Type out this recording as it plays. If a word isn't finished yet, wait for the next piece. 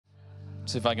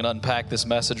See if I can unpack this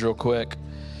message real quick.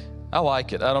 I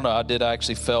like it. I don't know. I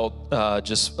actually felt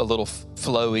just a little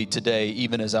flowy today,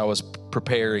 even as I was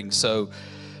preparing. So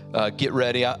get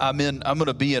ready. I'm going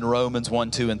to be in Romans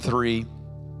 1, 2, and 3,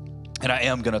 and I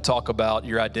am going to talk about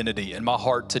your identity. And my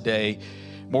heart today,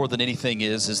 more than anything,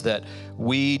 is that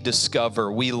we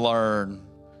discover, we learn,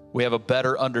 we have a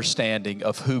better understanding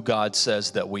of who God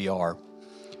says that we are.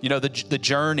 You know, the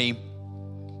journey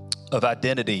of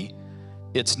identity,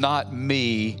 it's not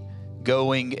me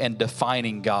going and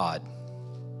defining God.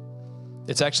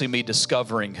 It's actually me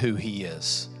discovering who He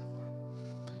is.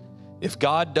 If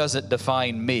God doesn't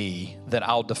define me, then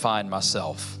I'll define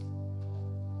myself.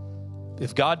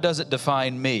 If God doesn't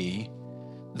define me,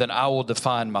 then I will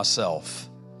define myself.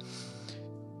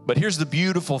 But here's the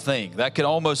beautiful thing. That could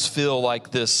almost feel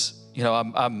like this, you know,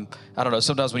 I don't know,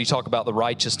 sometimes when you talk about the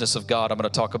righteousness of God, I'm going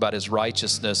to talk about His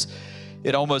righteousness.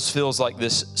 It almost feels like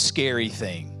this scary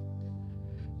thing.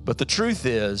 But the truth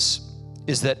is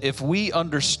that if we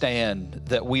understand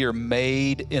that we are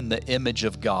made in the image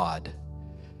of God,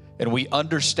 and we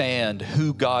understand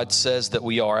who God says that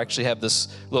we are. I actually have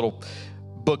this little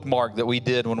bookmark that we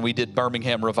did when we did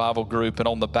Birmingham Revival Group, and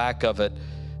on the back of it,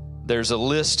 there's a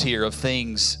list here of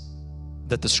things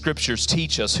that the scriptures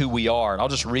teach us who we are. And I'll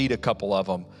just read a couple of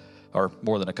them, or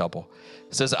more than a couple.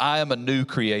 It says, I am a new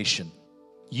creation.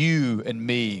 You and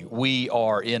me, we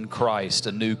are in Christ,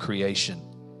 a new creation.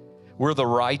 We're the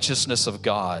righteousness of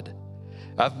God.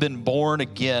 I've been born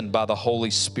again by the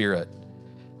Holy Spirit.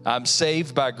 I'm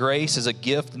saved by grace as a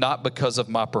gift, not because of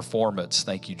my performance.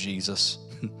 Thank you, Jesus.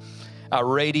 I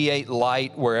radiate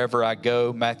light wherever I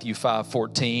go, Matthew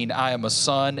 5:14. I am a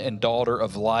son and daughter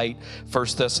of light,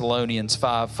 1 Thessalonians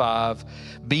 5:5.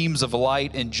 Beams of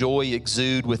light and joy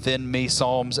exude within me,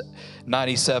 Psalms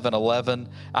 97:11.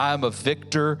 I am a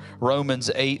victor,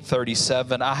 Romans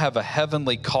 8:37. I have a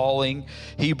heavenly calling,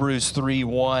 Hebrews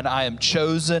 3:1. I am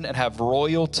chosen and have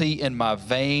royalty in my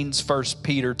veins, 1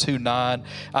 Peter 2:9.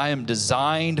 I am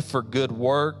designed for good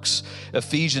works,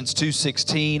 Ephesians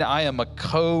 2:16. I am a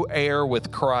co-heir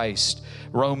with Christ,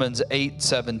 Romans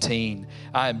 8:17.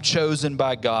 I am chosen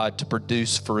by God to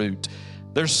produce fruit.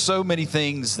 There's so many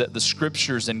things that the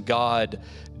scriptures and God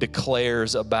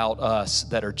declares about us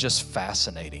that are just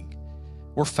fascinating.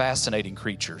 We're fascinating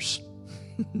creatures.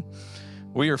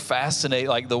 We are fascinating.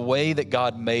 Like the way that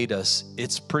God made us,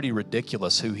 it's pretty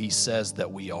ridiculous who He says that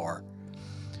we are.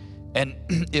 And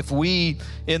if we,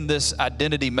 in this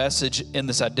identity message, in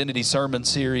this identity sermon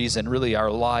series, and really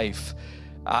our life,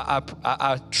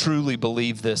 I truly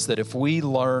believe this, that if we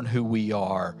learn who we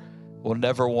are, we'll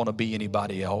never want to be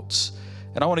anybody else.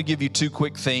 And I want to give you two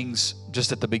quick things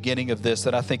just at the beginning of this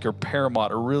that I think are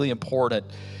paramount, are really important,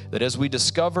 that as we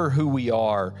discover who we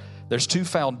are, there's two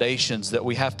foundations that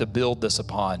we have to build this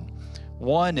upon.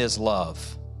 One is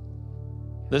love.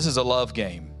 This is a love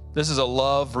game. This is a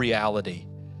love reality.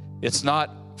 It's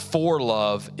not for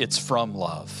love, it's from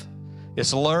love.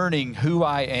 It's learning who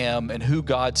I am and who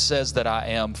God says that I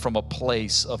am from a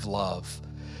place of love.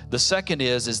 The second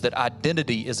is that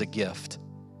identity is a gift.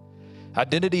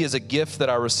 Identity is a gift that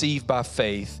I receive by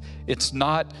faith. It's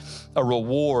not a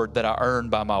reward that I earn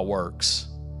by my works.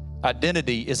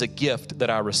 Identity is a gift that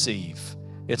I receive.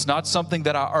 It's not something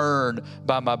that I earn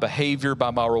by my behavior,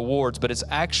 by my rewards, but it's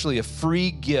actually a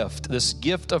free gift. This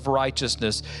gift of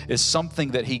righteousness is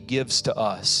something that He gives to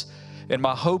us. And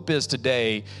my hope is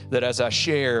today that as I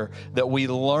share, that we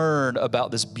learn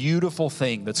about this beautiful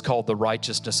thing that's called the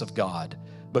righteousness of God.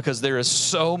 Because there is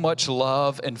so much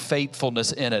love and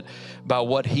faithfulness in it by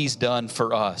what He's done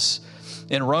for us.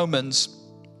 In Romans,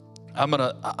 I'm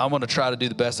gonna try to do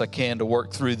the best I can to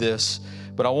work through this,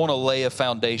 but I want to lay a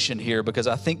foundation here because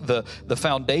I think the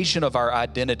foundation of our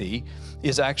identity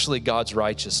is actually God's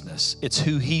righteousness. It's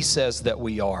who He says that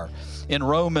we are. In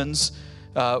Romans,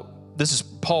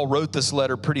 Paul wrote this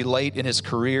letter pretty late in his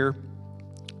career,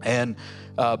 and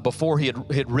before he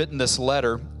had written this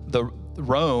letter,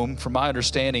 Rome, from my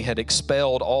understanding, had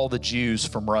expelled all the Jews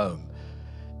from Rome.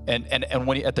 And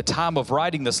when at the time of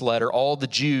writing this letter, all the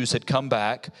Jews had come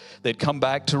back. They'd come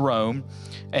back to Rome,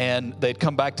 and they'd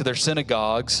come back to their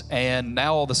synagogues. And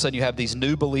now all of a sudden you have these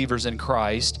new believers in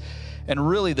Christ. And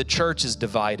really the church is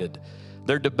divided.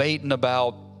 They're debating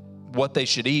about what they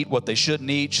should eat, what they shouldn't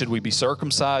eat. Should we be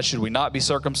circumcised? Should we not be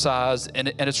circumcised? And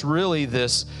it's really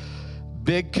this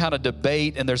big kind of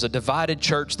debate, and there's a divided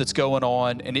church that's going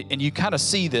on. And you kind of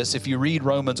see this if you read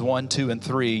Romans 1, 2, and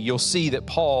 3. You'll see that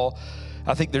Paul,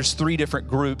 I think there's three different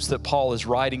groups that Paul is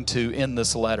writing to in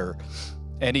this letter.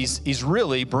 And he's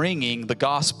really bringing the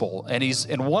gospel.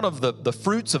 And one of the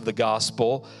fruits of the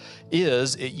gospel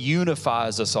is it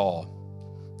unifies us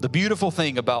all. The beautiful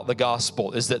thing about the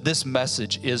gospel is that this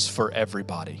message is for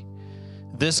everybody.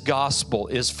 This gospel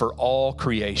is for all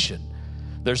creation.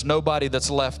 There's nobody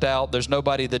that's left out. There's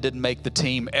nobody that didn't make the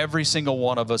team. Every single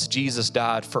one of us, Jesus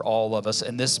died for all of us.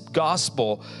 And this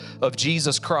gospel of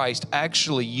Jesus Christ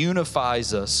actually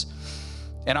unifies us.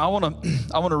 And I want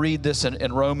to read this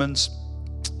in Romans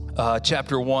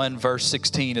chapter 1, verse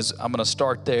 16. I'm going to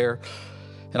start there.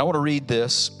 And I want to read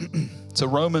this. So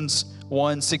Romans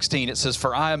 1:16, it says,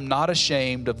 "For I am not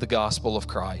ashamed of the gospel of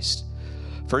Christ,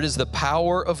 for it is the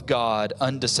power of God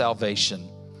unto salvation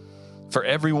for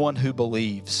everyone who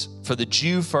believes, for the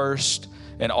Jew first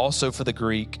and also for the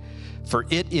Greek. For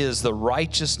it is the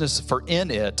righteousness, for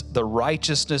in it the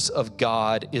righteousness of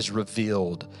God is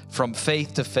revealed from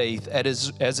faith to faith,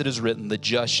 as it is written, the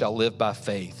just shall live by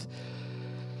faith."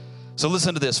 So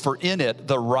listen to this. For in it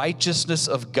the righteousness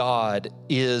of God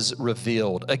is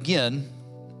revealed. Again,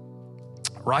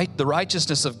 right? The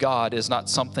righteousness of God is not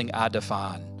something I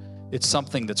define. It's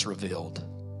something that's revealed.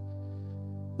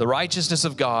 The righteousness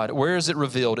of God, where is it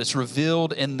revealed? It's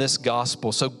revealed in this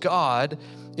gospel. So God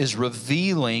is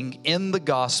revealing in the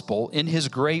gospel, in his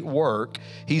great work,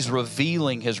 he's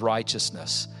revealing his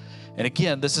righteousness. And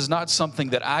again, this is not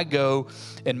something that I go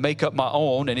and make up my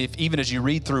own. And even as you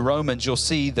read through Romans, you'll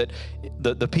see that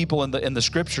the people in the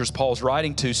scriptures Paul's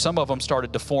writing to, some of them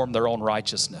started to form their own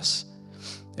righteousness.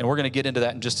 And we're going to get into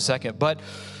that in just a second. But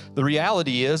the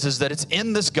reality is that it's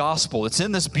in this gospel. It's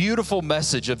in this beautiful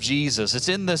message of Jesus. It's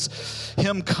in this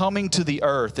him coming to the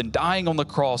earth and dying on the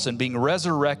cross and being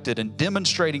resurrected and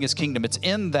demonstrating his kingdom. It's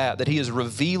in that he is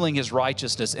revealing his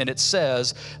righteousness. And it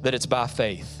says that it's by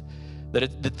faith.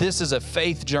 That this is a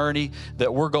faith journey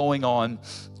that we're going on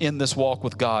in this walk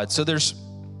with God. So there's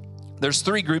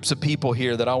three groups of people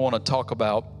here that I want to talk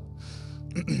about.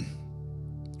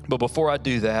 But before I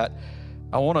do that,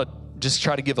 I want to just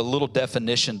try to give a little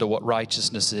definition to what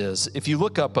righteousness is. If you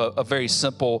look up a very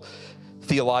simple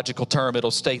theological term,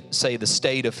 it'll say the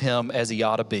state of him as he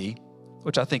ought to be,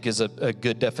 which I think is a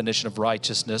good definition of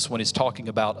righteousness when he's talking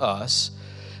about us,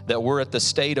 that we're at the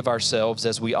state of ourselves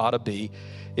as we ought to be.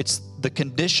 It's the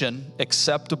condition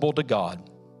acceptable to God.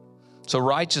 So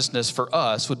righteousness for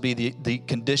us would be the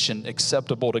condition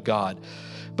acceptable to God.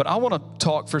 But I want to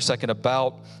talk for a second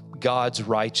about God's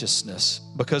righteousness,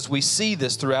 because we see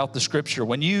this throughout the scripture.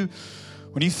 When you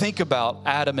think about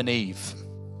Adam and Eve,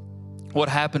 what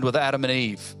happened with Adam and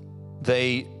Eve?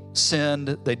 They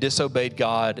sinned, they disobeyed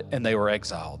God, and they were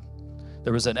exiled.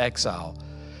 There was an exile.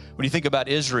 When you think about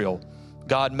Israel,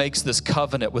 God makes this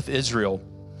covenant with Israel,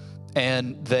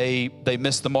 and they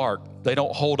miss the mark. They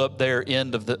don't hold up their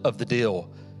end of the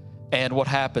deal. And what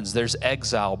happens? There's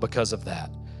exile because of that.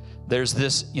 There's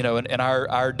this, in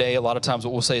our day, a lot of times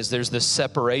what we'll say is there's this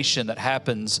separation that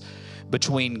happens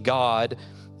between God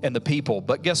and the people.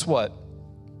 But guess what?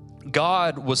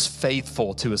 God was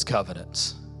faithful to his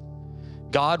covenants.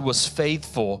 God was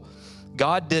faithful.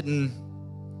 God didn't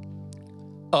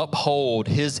uphold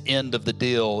his end of the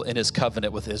deal in his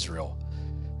covenant with Israel.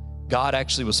 God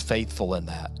actually was faithful in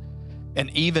that. And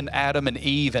even Adam and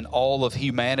Eve and all of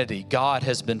humanity, God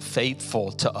has been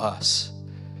faithful to us.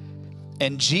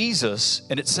 And Jesus,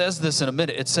 and it says this in a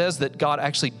minute, it says that God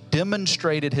actually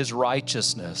demonstrated his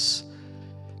righteousness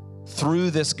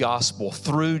through this gospel,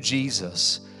 through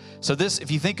Jesus. So this, if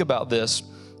you think about this,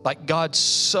 like God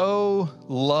so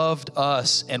loved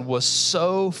us and was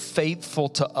so faithful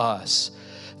to us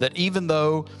that even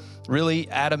though really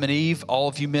Adam and Eve, all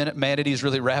of humanity is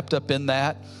really wrapped up in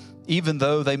that, even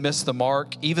though they missed the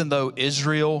mark, even though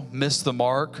Israel missed the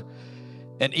mark,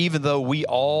 and even though we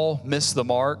all miss the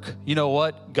mark, you know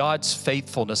what? God's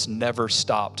faithfulness never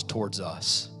stopped towards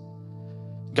us.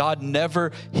 God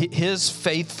never, his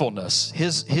faithfulness,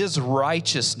 his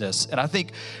righteousness. And I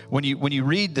think when you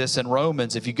read this in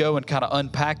Romans, if you go and kind of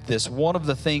unpack this, one of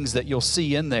the things that you'll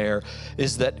see in there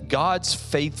is that God's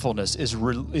faithfulness is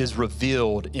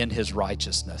revealed in his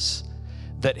righteousness.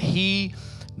 That he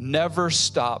never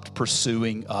stopped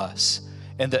pursuing us.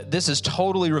 And that this is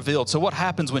totally revealed. So what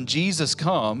happens when Jesus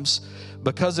comes,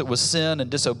 because it was sin and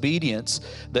disobedience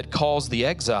that caused the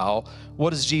exile,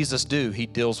 what does Jesus do? He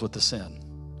deals with the sin.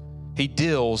 He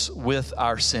deals with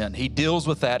our sin. He deals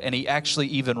with that, and he actually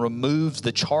even removes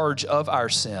the charge of our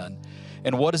sin.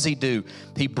 And what does he do?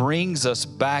 He brings us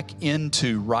back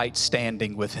into right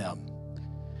standing with him.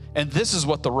 And this is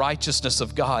what the righteousness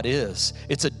of God is.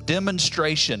 It's a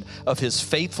demonstration of his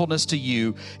faithfulness to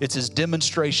you. It's his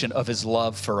demonstration of his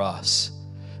love for us.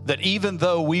 That even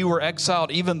though we were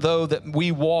exiled, even though that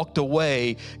we walked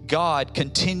away, God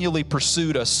continually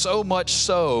pursued us, so much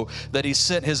so that he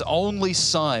sent his only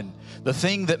son, the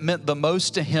thing that meant the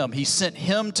most to him. He sent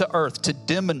him to earth to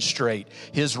demonstrate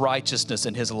his righteousness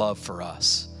and his love for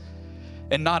us.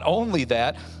 And not only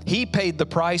that, he paid the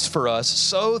price for us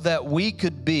so that we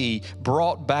could be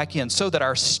brought back in, so that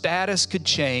our status could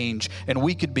change and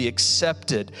we could be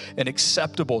accepted and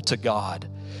acceptable to God.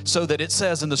 So that it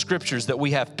says in the scriptures that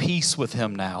we have peace with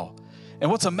him now. And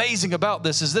what's amazing about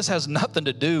this is this has nothing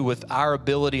to do with our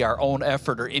ability, our own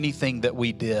effort, or anything that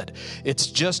we did. It's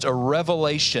just a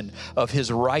revelation of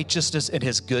his righteousness and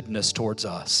his goodness towards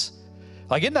us.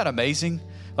 Like, isn't that amazing?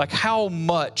 Like how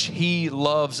much he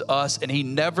loves us, and he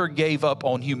never gave up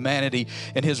on humanity,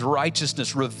 and his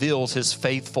righteousness reveals his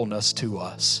faithfulness to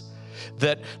us.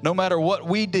 That no matter what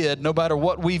we did, no matter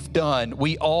what we've done,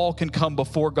 we all can come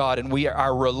before God, and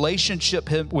our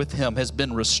relationship with him has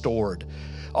been restored.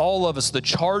 All of us, the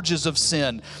charges of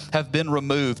sin have been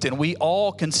removed, and we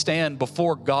all can stand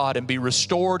before God and be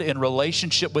restored in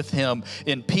relationship with him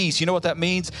in peace. You know what that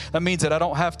means? That means that I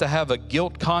don't have to have a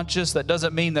guilt conscience. That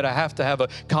doesn't mean that I have to have a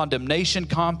condemnation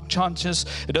conscience.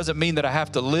 It doesn't mean that I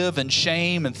have to live in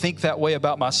shame and think that way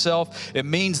about myself. It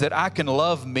means that I can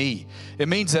love me. It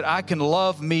means that I can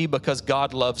love me because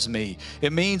God loves me.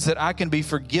 It means that I can be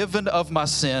forgiven of my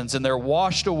sins, and they're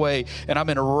washed away, and I'm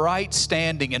in right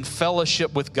standing and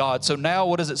fellowship with God. So now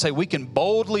what does it say? We can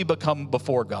boldly become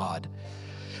before God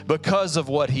because of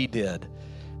what he did,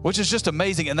 which is just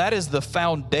amazing. And that is the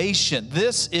foundation.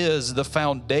 This is the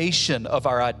foundation of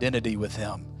our identity with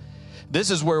him. This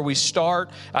is where we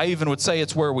start. I even would say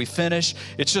it's where we finish.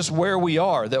 It's just where we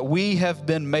are, that we have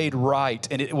been made right,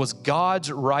 and it was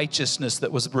God's righteousness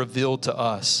that was revealed to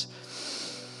us.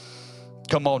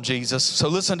 Come on, Jesus. So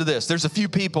listen to this. There's a few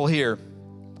people here.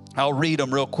 I'll read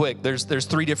them real quick. There's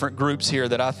three different groups here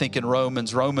that I think in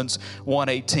Romans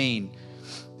 1:18.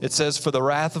 It says, "For the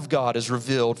wrath of God is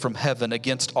revealed from heaven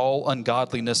against all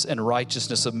ungodliness and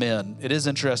righteousness of men." It is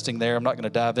interesting there. I'm not going to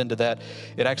dive into that.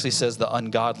 It actually says the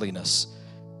ungodliness.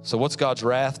 So what's God's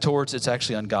wrath towards? It's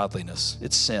actually ungodliness.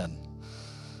 It's sin.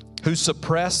 "Who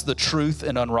suppress the truth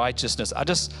in unrighteousness."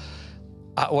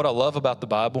 What I love about the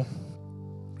Bible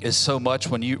is so much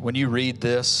when you read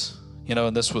this,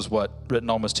 and this was written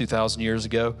almost 2,000 years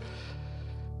ago.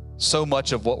 So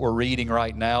much of what we're reading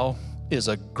right now is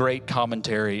a great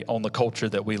commentary on the culture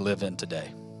that we live in today.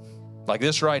 Like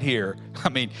this right here,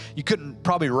 you couldn't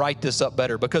probably write this up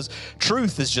better, because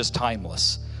truth is just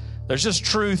timeless. There's just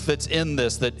truth that's in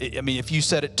this if you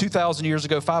said it 2,000 years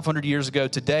ago, 500 years ago,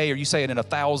 today, or you say it in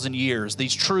 1,000 years,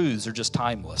 these truths are just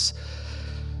timeless.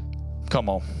 Come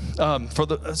on.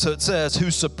 So it says,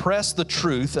 "Who suppress the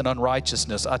truth and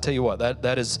unrighteousness." I tell you what,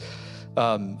 that is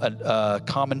a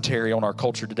commentary on our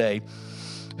culture today.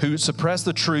 "Who suppress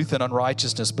the truth and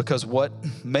unrighteousness, because what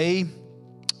may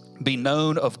be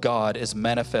known of God is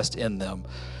manifest in them.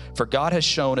 For God has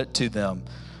shown it to them.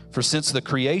 For since the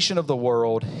creation of the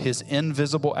world, his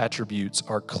invisible attributes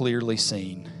are clearly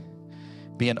seen,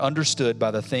 being understood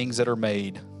by the things that are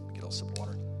made." Get a little sip of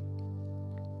water.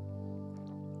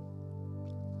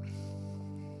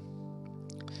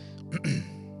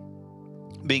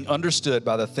 "Being understood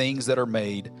by the things that are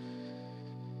made,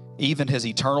 even his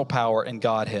eternal power and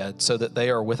Godhead, so that they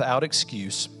are without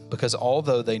excuse, because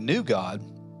although they knew God,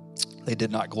 they did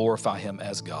not glorify him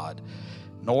as God,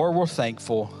 nor were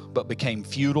thankful, but became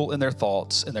futile in their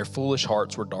thoughts, and their foolish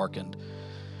hearts were darkened.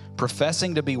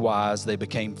 Professing to be wise, they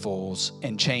became fools,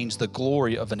 and changed the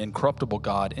glory of an incorruptible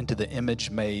God into the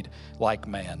image made like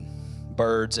man,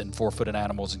 birds and four-footed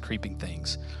animals and creeping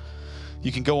things."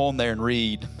 You can go on there and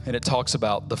read, and it talks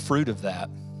about the fruit of that.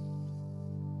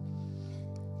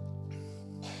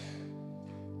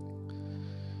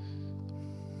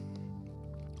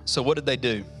 So what did they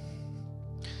do?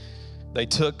 They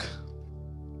took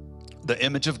the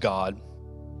image of God.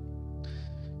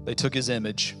 They took his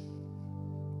image,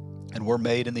 and we're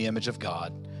made in the image of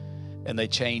God, and they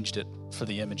changed it for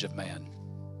the image of man.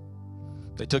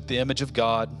 They took the image of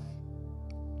God,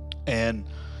 and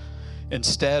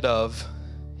instead of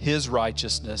his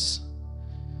righteousness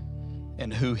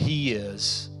and who he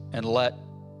is, and let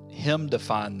him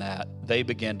define that, they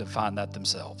began to find that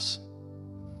themselves.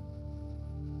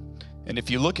 And if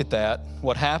you look at that,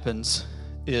 what happens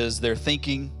is their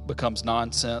thinking becomes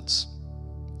nonsense,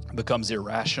 becomes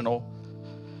irrational,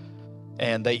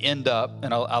 and they end up,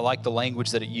 and I like the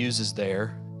language that it uses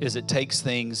there, is it takes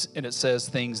things and it says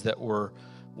things that were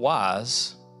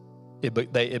wise,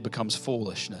 it becomes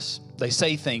foolishness. They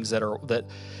say things that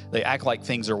they act like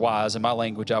things are wise. In my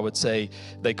language, I would say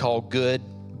they call good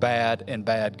bad and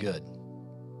bad good.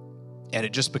 And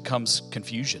it just becomes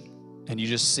confusion. And you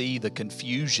just see the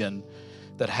confusion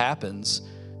that happens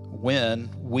when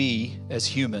we, as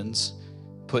humans,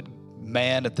 put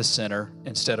man at the center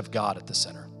instead of God at the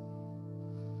center.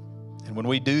 And when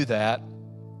we do that,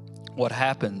 what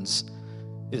happens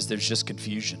is there's just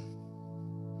confusion.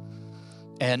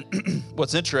 And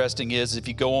what's interesting is if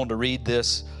you go on to read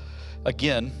this,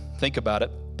 again, think about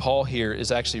it, Paul here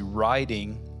is actually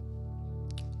writing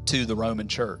to the Roman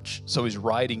church. So he's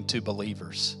writing to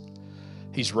believers.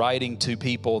 He's writing to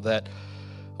people that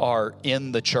are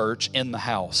in the church, in the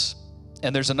house.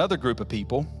 And there's another group of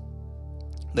people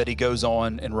that he goes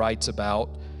on and writes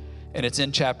about, and it's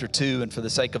in chapter 2, and for the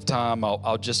sake of time,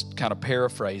 I'll just kind of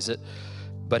paraphrase it.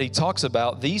 But he talks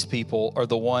about these people are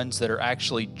the ones that are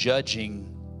actually judging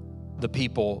the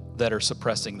people that are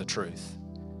suppressing the truth.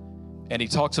 And he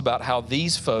talks about how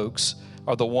these folks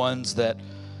are the ones that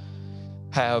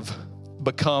have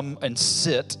become and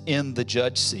sit in the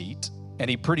judge seat. And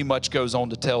he pretty much goes on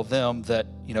to tell them that,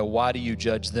 why do you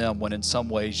judge them when in some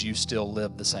ways you still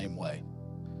live the same way?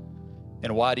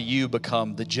 And why do you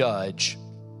become the judge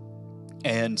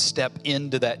and step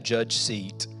into that judge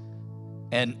seat?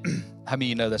 And how many of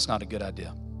you know that's not a good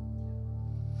idea?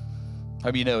 How many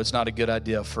of you know it's not a good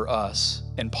idea for us?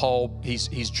 And Paul,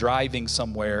 he's driving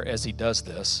somewhere as he does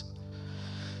this.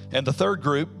 And the third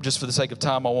group, just for the sake of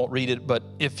time, I won't read it, but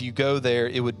if you go there,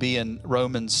 it would be in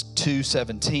Romans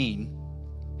 2:17.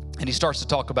 And he starts to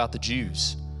talk about the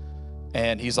Jews.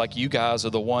 And he's like, you guys are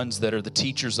the ones that are the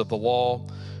teachers of the law.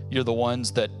 You're the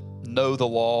ones that know the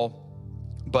law.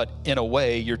 But in a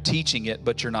way, you're teaching it,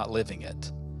 but you're not living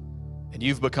it. And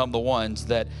you've become the ones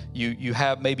that you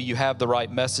have the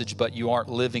right message, but you aren't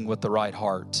living with the right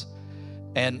heart.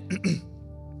 And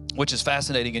which is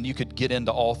fascinating, and you could get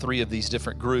into all three of these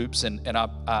different groups, and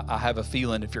I have a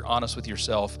feeling if you're honest with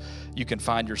yourself, you can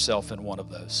find yourself in one of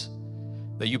those.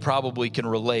 That you probably can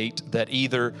relate that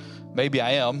either maybe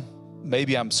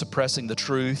I'm suppressing the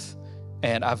truth,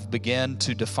 and I've begun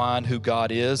to define who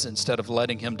God is instead of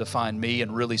letting him define me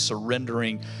and really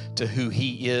surrendering to who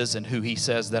he is and who he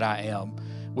says that I am,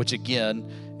 which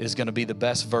again is going to be the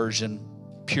best version,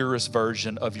 purest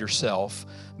version of yourself.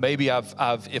 Maybe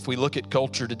if we look at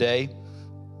culture today,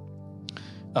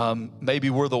 maybe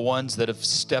we're the ones that have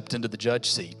stepped into the judge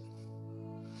seat.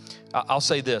 I'll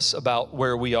say this about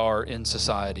where we are in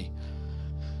society.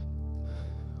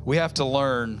 We have to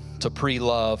learn to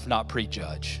pre-love, not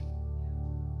prejudge.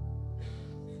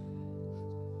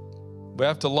 We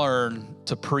have to learn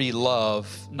to pre-love,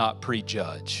 not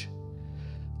prejudge.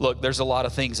 Look, there's a lot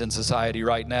of things in society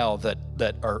right now that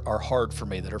are hard for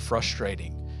me, that are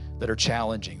frustrating, that are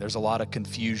challenging. There's a lot of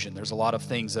confusion. There's a lot of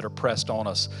things that are pressed on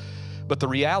us. But the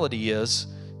reality is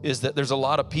that there's a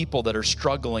lot of people that are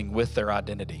struggling with their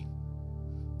identity.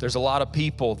 There's a lot of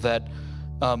people that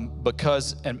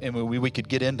because we could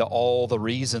get into all the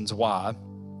reasons why,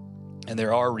 and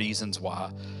there are reasons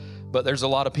why, but there's a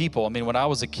lot of people. I mean, when I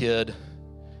was a kid,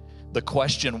 the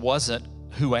question wasn't,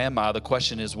 who am I? The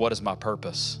question is, what is my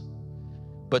purpose?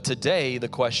 But today, the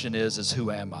question is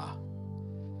who am I?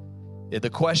 The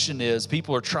question is,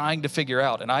 people are trying to figure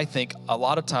out, and I think a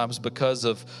lot of times because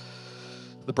of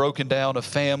the broken down of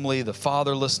family, the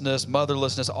fatherlessness,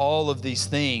 motherlessness, all of these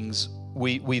things,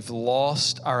 we've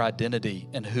lost our identity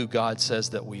in who God says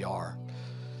that we are.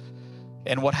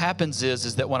 And what happens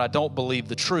is that when I don't believe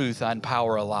the truth, I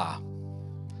empower a lie.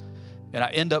 And I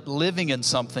end up living in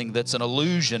something that's an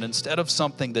illusion instead of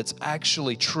something that's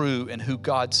actually true in who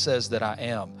God says that I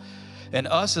am. And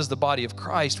us as the body of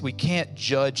Christ, we can't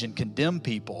judge and condemn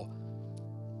people,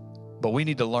 but we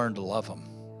need to learn to love them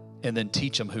and then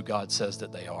teach them who God says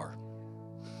that they are.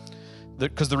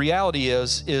 Because the reality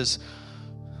is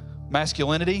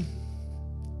masculinity,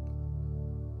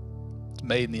 it's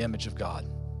made in the image of God.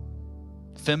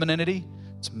 Femininity,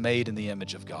 it's made in the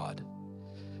image of God.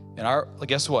 And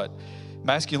guess what?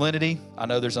 Masculinity, I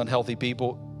know there's unhealthy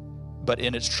people, but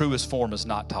in its truest form is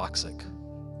not toxic.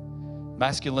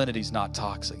 Masculinity is not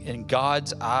toxic. In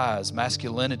God's eyes,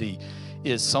 masculinity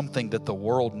is something that the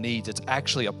world needs. It's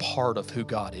actually a part of who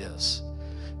God is.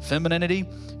 Femininity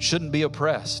shouldn't be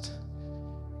oppressed.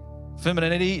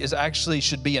 Femininity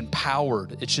should be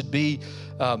empowered. It should be,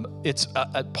 it's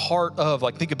a part of,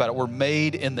 think about it, we're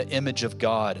made in the image of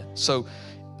God. So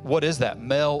what is that?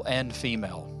 Male and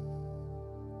female.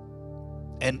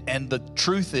 And the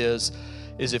truth is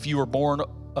if you were born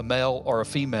a male or a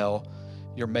female,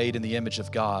 you're made in the image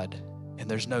of God, and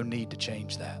there's no need to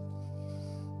change that.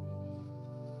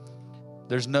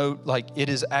 There's no, it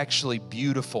is actually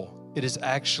beautiful. It is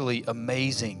actually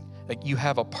amazing Like, you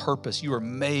have a purpose. You are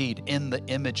made in the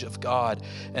image of God.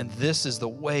 And this is the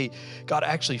way God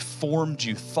actually formed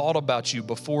you, thought about you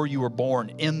before you were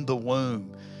born in the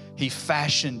womb. He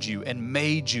fashioned you and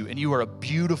made you, and you are a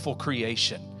beautiful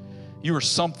creation. You are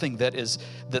something that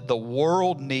the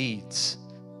world needs.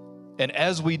 And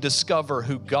as we discover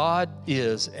who God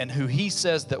is and who He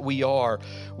says that we are,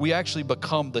 we actually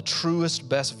become the truest,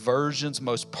 best versions,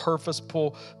 most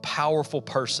purposeful, powerful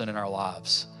person in our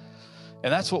lives.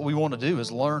 And that's what we want to do,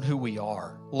 is learn who we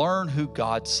are. Learn who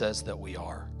God says that we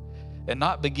are. And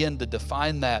not begin to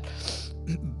define that,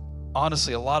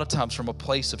 honestly, a lot of times from a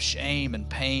place of shame and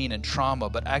pain and trauma,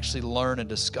 but actually learn and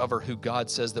discover who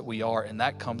God says that we are. And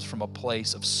that comes from a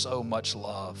place of so much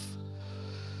love.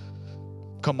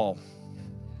 Come on.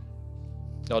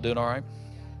 Y'all doing all right?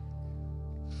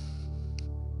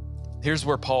 Here's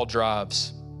where Paul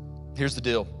drives. Here's the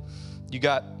deal. You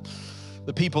got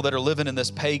the people that are living in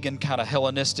this pagan kind of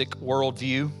Hellenistic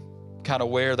worldview, kind of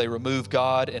where they remove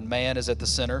God and man is at the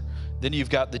center. Then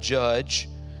you've got the judge,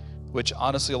 which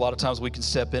honestly, a lot of times we can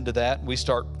step into that. We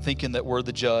start thinking that we're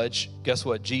the judge. Guess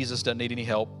what? Jesus doesn't need any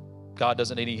help. God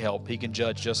doesn't need any help. He can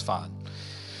judge just fine.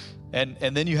 And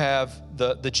then you have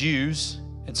the Jews.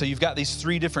 And so you've got these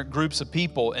three different groups of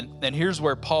people. And here's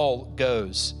where Paul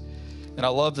goes. And I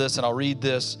love this, and I'll read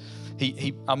this.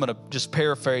 I'm going to just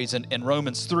paraphrase. In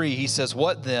Romans 3, he says,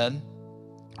 "What then?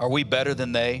 Are we better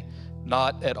than they?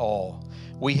 Not at all.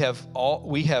 We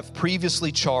have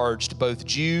previously charged both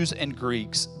Jews and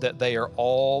Greeks that they are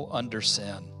all under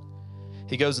sin."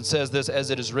 He goes and says this, "As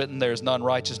it is written, there is none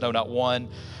righteous, no, not one.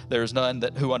 There is none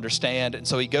who understand." And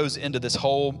so he goes into this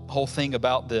whole thing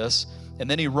about this. And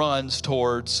then he runs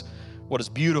towards what is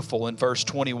beautiful in verse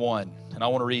 21. And I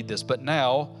want to read this. "But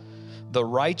now the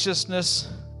righteousness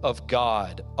of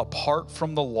God apart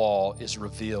from the law is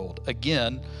revealed."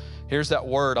 Again, here's that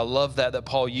word. I love that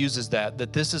Paul uses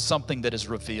that this is something that is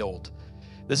revealed.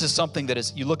 This is something that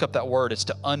is, you look up that word, it's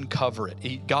to uncover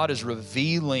it. God is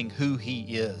revealing who He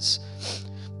is.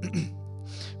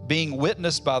 "Being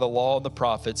witnessed by the law and the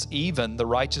prophets, even the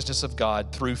righteousness of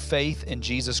God through faith in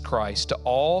Jesus Christ, to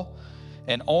all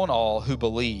and on all who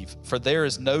believe. For there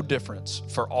is no difference.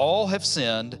 For all have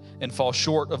sinned and fall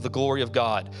short of the glory of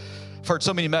God." I've heard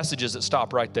so many messages that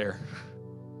stop right there.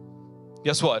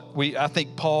 Guess what? I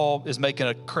think Paul is making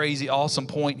a crazy, awesome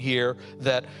point here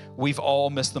that we've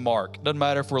all missed the mark. Doesn't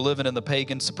matter if we're living in the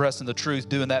pagan, suppressing the truth,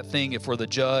 doing that thing, if we're the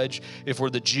judge, if we're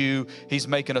the Jew, he's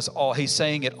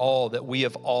saying it all, that we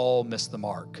have all missed the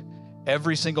mark.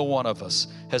 Every single one of us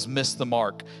has missed the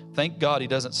mark. Thank God he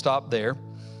doesn't stop there.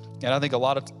 And I think a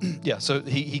lot of, so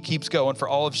he keeps going. "For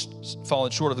all have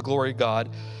fallen short of the glory of God,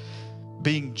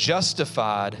 being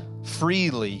justified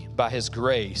freely by His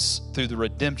grace through the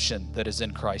redemption that is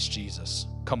in Christ Jesus."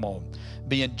 Come on.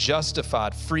 "Being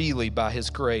justified freely by His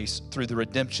grace through the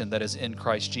redemption that is in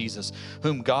Christ Jesus,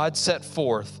 whom God set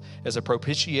forth as a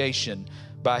propitiation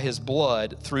by His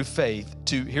blood through faith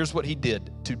to," here's what He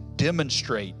did, "to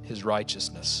demonstrate His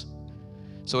righteousness."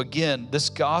 So again, this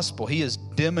gospel, He is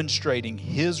demonstrating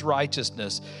His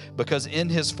righteousness because in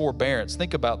His forbearance,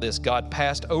 think about this, God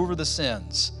passed over the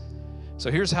sins. So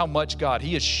here's how much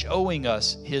He is showing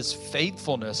us His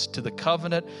faithfulness to the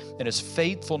covenant and His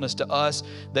faithfulness to us,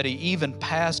 that He even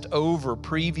passed over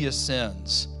previous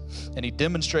sins. And He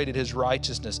demonstrated His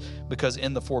righteousness because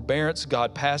in the forbearance,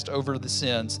 God passed over the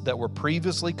sins that were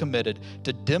previously committed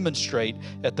to demonstrate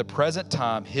at the present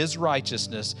time His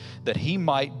righteousness, that He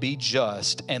might be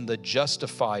just and the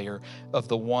justifier of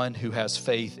the one who has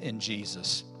faith in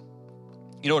Jesus.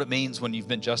 You know what it means when you've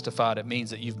been justified? It means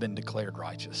that you've been declared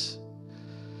righteous.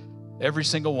 Every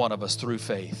single one of us through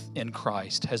faith in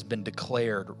Christ has been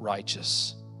declared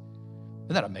righteous.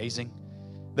 Isn't that amazing?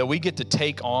 That we get to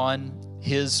take on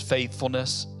His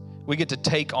faithfulness. We get to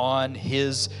take on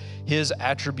His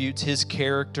attributes, His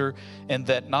character, and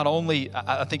that not only,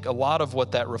 I think a lot of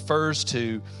what that refers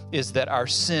to is that our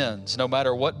sins, no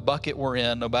matter what bucket we're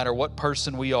in, no matter what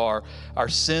person we are, our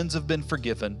sins have been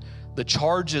forgiven. The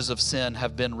charges of sin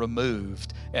have been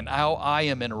removed, and now I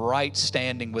am in right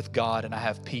standing with God and I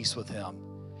have peace with Him.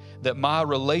 That my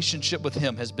relationship with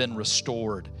Him has been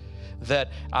restored.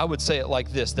 That I would say it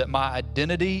like this, that my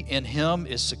identity in Him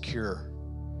is secure.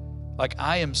 Like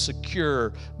I am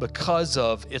secure because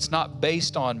of, it's not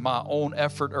based on my own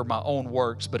effort or my own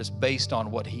works, but it's based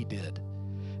on what He did.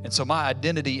 And so my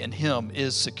identity in Him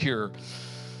is secure.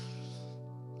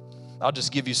 I'll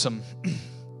just give you some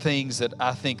things that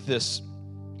I think this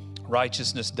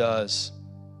righteousness does.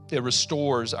 It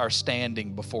restores our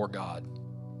standing before God.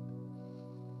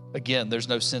 Again, there's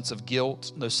no sense of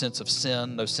guilt, no sense of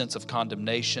sin, no sense of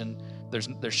condemnation.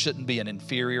 There shouldn't be an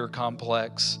inferior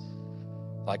complex.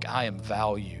 like I am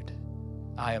valued,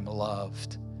 I am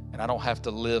loved, and I don't have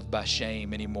to live by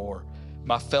shame anymore.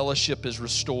 My fellowship is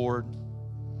restored.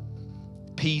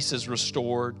 Peace is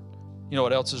restored. You know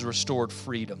what else is restored?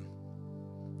 Freedom.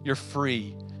 You're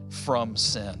free from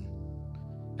sin.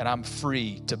 And I'm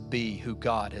free to be who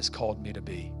God has called me to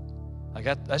be. Like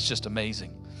that's just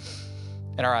amazing.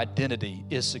 And our identity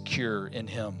is secure in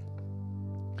Him.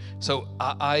 So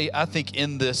I think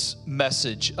in this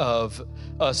message of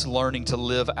us learning to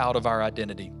live out of our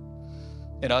identity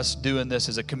and us doing this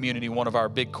as a community, one of our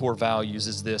big core values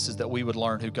is that we would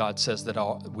learn who God says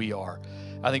that we are.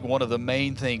 I think one of the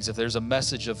main things, if there's a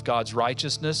message of God's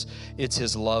righteousness, it's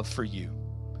His love for you.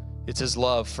 It's His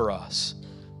love for us.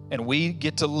 And we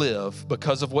get to live,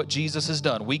 because of what Jesus has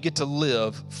done, we get to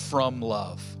live from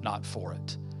love, not for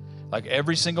it. Like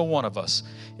every single one of us,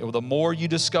 the more you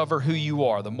discover who you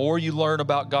are, the more you learn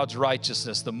about God's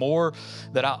righteousness, the more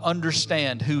that I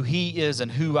understand who He is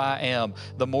and who I am,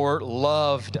 the more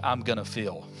loved I'm going to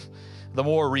feel. The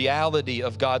more reality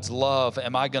of God's love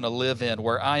am I going to live in,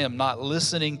 where I am not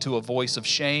listening to a voice of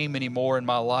shame anymore in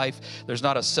my life. There's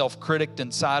not a self-critic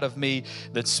inside of me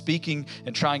that's speaking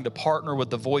and trying to partner with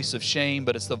the voice of shame,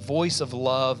 but it's the voice of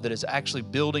love that is actually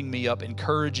building me up,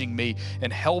 encouraging me,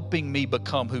 and helping me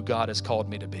become who God has called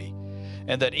me to be.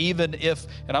 And that even if,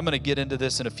 and I'm going to get into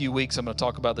this in a few weeks, I'm going to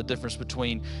talk about the difference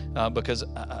between, because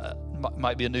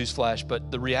might be a news flash, but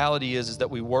the reality is that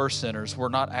we were sinners. We're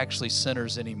not actually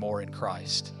sinners anymore in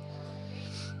Christ.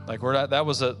 Like that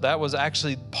was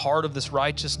actually part of this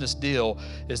righteousness deal,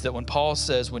 is that when Paul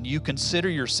says, when you consider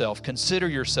yourself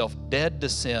dead to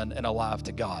sin and alive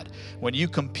to God. When you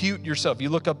compute yourself, you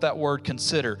look up that word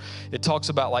consider, it talks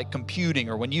about like computing,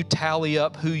 or when you tally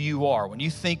up who you are, when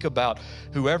you think about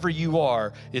whoever you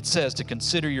are, it says to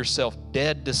consider yourself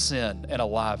dead to sin and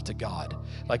alive to God.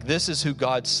 Like this is who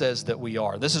God says that we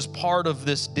are. This is part of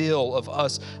this deal of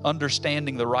us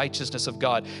understanding the righteousness of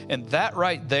God. And that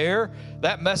right there,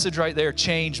 that message right there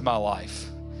changed my life.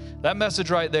 That message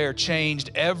right there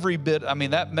changed every bit. I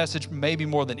mean, that message maybe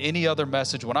more than any other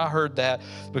message when I heard that,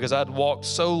 because I'd walked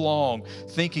so long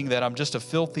thinking that I'm just a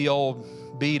filthy old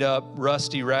beat up,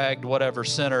 rusty, ragged, whatever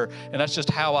sinner, and that's just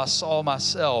how I saw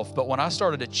myself. But when I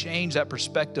started to change that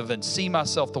perspective and see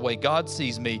myself the way God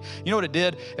sees me, you know what it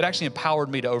did? It actually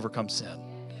empowered me to overcome sin.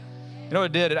 You know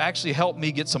what it did? It actually helped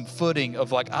me get some footing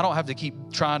of like, I don't have to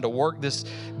keep trying to work this,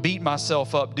 beat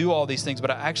myself up, do all these things, but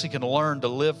I actually can learn to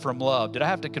live from love. Did I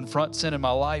have to confront sin in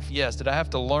my life? Yes. Did I have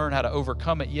to learn how to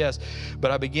overcome it? Yes.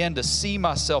 But I began to see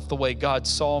myself the way God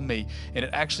saw me, and it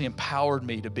actually empowered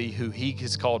me to be who He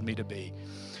has called me to be.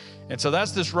 And so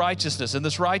that's this righteousness. And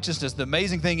this righteousness, the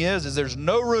amazing thing is there's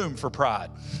no room for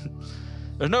pride.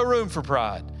 There's no room for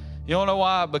pride. You don't know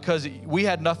why? Because we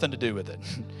had nothing to do with it.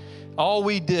 All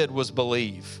we did was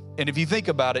believe. And if you think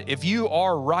about it, if you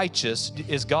are righteous,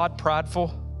 is God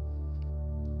prideful?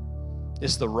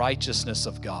 It's the righteousness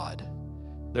of God.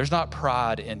 There's not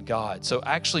pride in God. So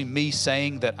actually me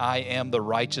saying that I am the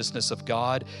righteousness of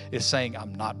God is saying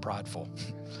I'm not prideful,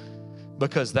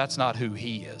 because that's not who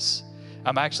He is.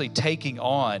 I'm actually taking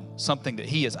on something that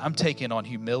He is. I'm taking on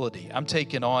humility. I'm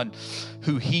taking on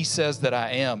who He says that I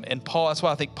am. And Paul, that's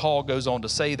why I think Paul goes on to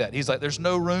say that. He's like, there's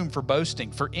no room for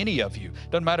boasting for any of you.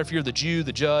 Doesn't matter if you're the Jew,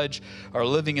 the judge, or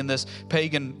living in this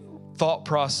pagan thought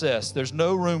process. There's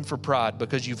no room for pride,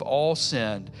 because you've all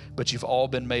sinned, but you've all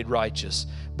been made righteous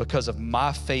because of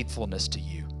my faithfulness to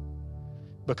you,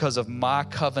 because of my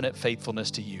covenant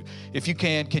faithfulness to you. If you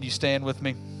can you stand with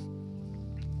me?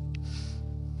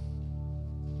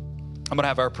 I'm going to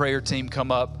have our prayer team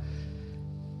come up.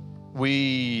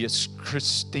 Is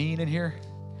Christine in here?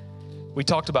 We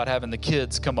talked about having the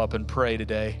kids come up and pray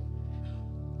today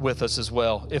with us as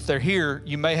well. If they're here,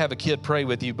 you may have a kid pray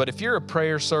with you, but if you're a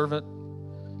prayer servant,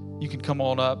 you can come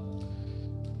on up.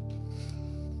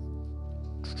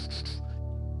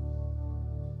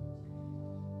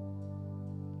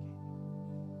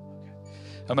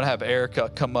 I'm going to have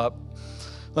Erica come up.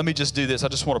 Let me just do this. I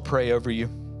just want to pray over you.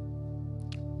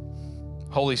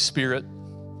 Holy Spirit,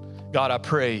 God, I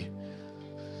pray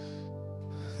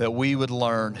that we would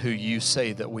learn who You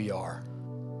say that we are.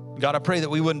 God, I pray that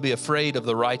we wouldn't be afraid of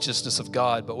the righteousness of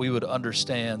God, but we would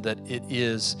understand that it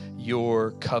is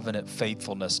Your covenant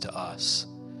faithfulness to us,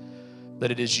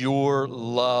 that it is Your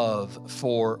love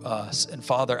for us. And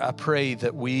Father, I pray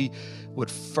that we would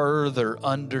further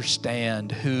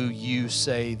understand who You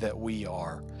say that we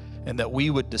are, and that we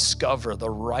would discover the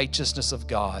righteousness of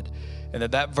God. And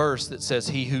that verse that says,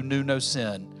 He who knew no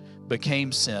sin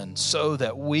became sin so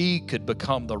that we could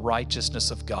become the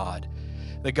righteousness of God,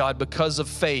 that, God, because of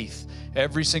faith,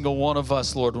 every single one of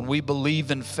us, Lord, when we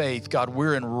believe in faith, God,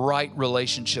 we're in right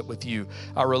relationship with you.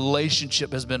 Our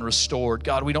relationship has been restored.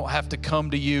 God, we don't have to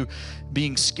come to you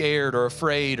being scared or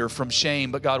afraid or from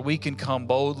shame, but God, we can come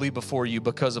boldly before you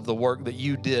because of the work that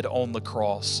you did on the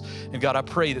cross. And God, I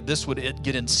pray that this would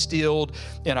get instilled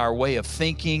in our way of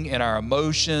thinking, in our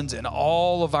emotions, in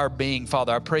all of our being.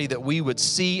 Father, I pray that we would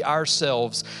see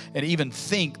ourselves and even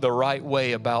think the right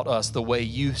way about us, the way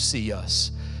you see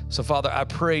us. So, Father, I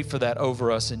pray for that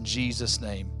over us in Jesus'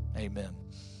 name. Amen.